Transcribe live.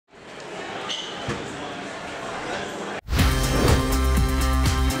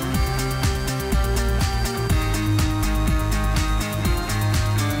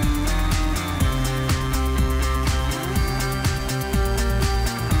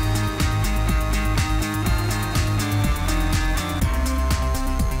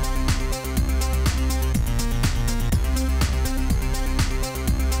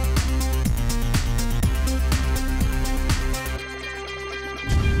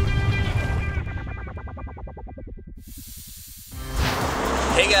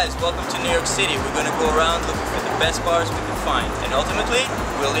Hey guys, welcome to New York City. We're gonna go around looking for the best bars we can find, and ultimately,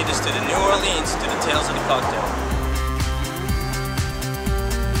 will lead us to the New Orleans, to the tales of the cocktail.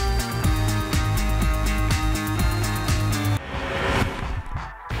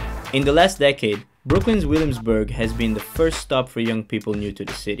 In the last decade, Brooklyn's Williamsburg has been the first stop for young people new to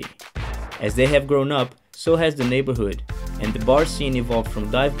the city. As they have grown up, so has the neighborhood, and the bar scene evolved from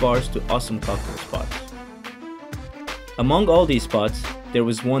dive bars to awesome cocktail spots. Among all these spots, there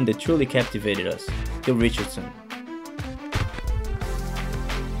was one that truly captivated us, the Richardson.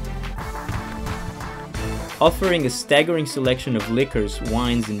 Offering a staggering selection of liquors,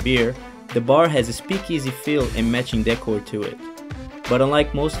 wines, and beer, the bar has a speakeasy feel and matching decor to it. But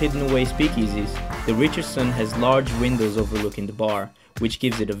unlike most hidden-away speakeasies, the Richardson has large windows overlooking the bar, which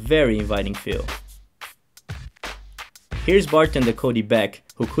gives it a very inviting feel. Here's bartender Cody Beck,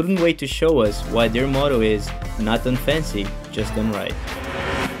 who couldn't wait to show us why their motto is, not done fancy, just done right.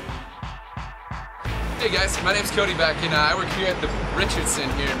 Hey guys, my name's Cody Beck and I work here at the Richardson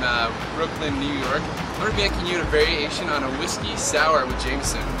here in Brooklyn, New York. I'm going to be making you a variation on a whiskey sour with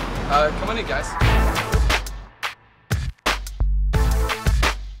Jameson. Come on in guys.